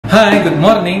Hi, good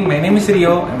morning. My name is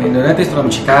Rio. I'm an endodontist from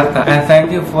Jakarta, and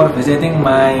thank you for visiting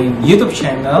my YouTube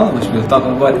channel, which will talk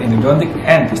about endodontic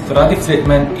and restorative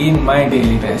treatment in my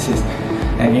daily basis.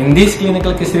 And in this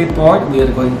clinical case report, we are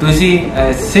going to see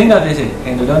a single visit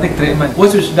endodontic treatment,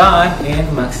 which was done in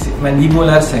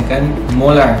mandibular second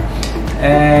molar.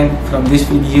 And from this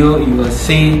video, you will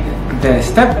see the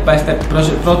step-by-step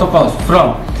protocols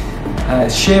from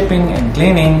shaping and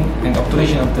cleaning and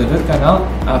obturation of the root canal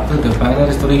up to the final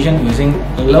restoration using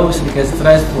low silicate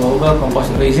stress flowable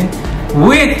composite resin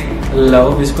with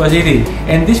low viscosity.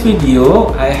 In this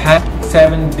video, I had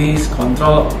 7 days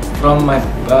control from my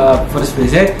first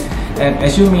visit, and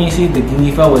as you may see, the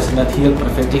gingiva was not healed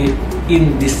perfectly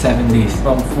in these 7 days.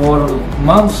 From 4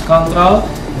 months control,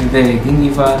 the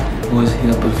gingiva was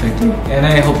healed perfectly, and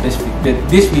I hope that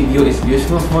this video is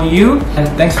useful for you, and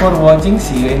thanks for watching.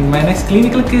 See you in my next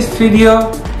clinical case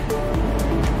video.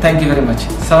 Thank you very much.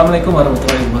 Assalamualaikum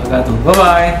warahmatullahi wabarakatuh. Bye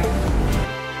bye.